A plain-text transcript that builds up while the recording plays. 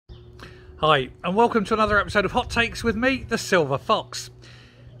Hi, and welcome to another episode of Hot Takes with me, the Silver Fox.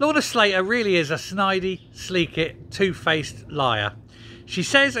 Lorna Slater really is a snidey, sleek-it, two-faced liar. She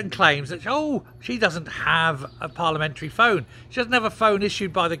says and claims that, she doesn't have a parliamentary phone. She doesn't have a phone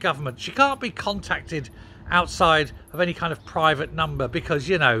issued by the government. She can't be contacted outside of any kind of private number because,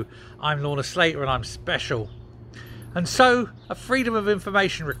 I'm Lorna Slater and I'm special. And so a Freedom of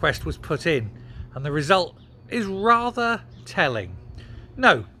Information request was put in, and the result is rather telling.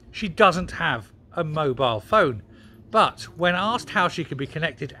 No, she doesn't have a mobile phone, but when asked how she can be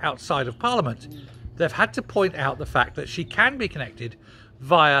connected outside of Parliament, they've had to point out the fact that she can be connected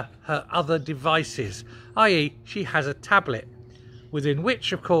via her other devices, i.e. she has a tablet, within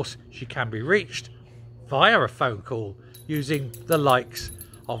which, of course, she can be reached via a phone call using the likes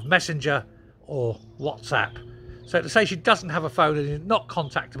of Messenger or WhatsApp. So to say she doesn't have a phone and is not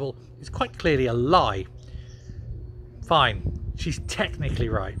contactable is quite clearly a lie. Fine, she's technically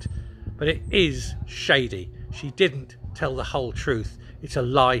right, but it is shady. She didn't tell the whole truth. It's a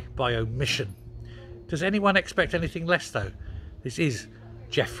lie by omission. Does anyone expect anything less, though? This is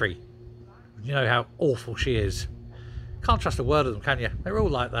Geoffrey. You know how awful she is. Can't trust a word of them, can you? They're all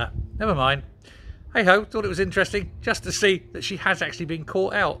like that. Never mind. Hey ho, thought it was interesting just to see that she has actually been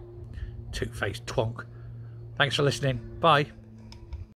caught out. Two-faced twonk. Thanks for listening. Bye.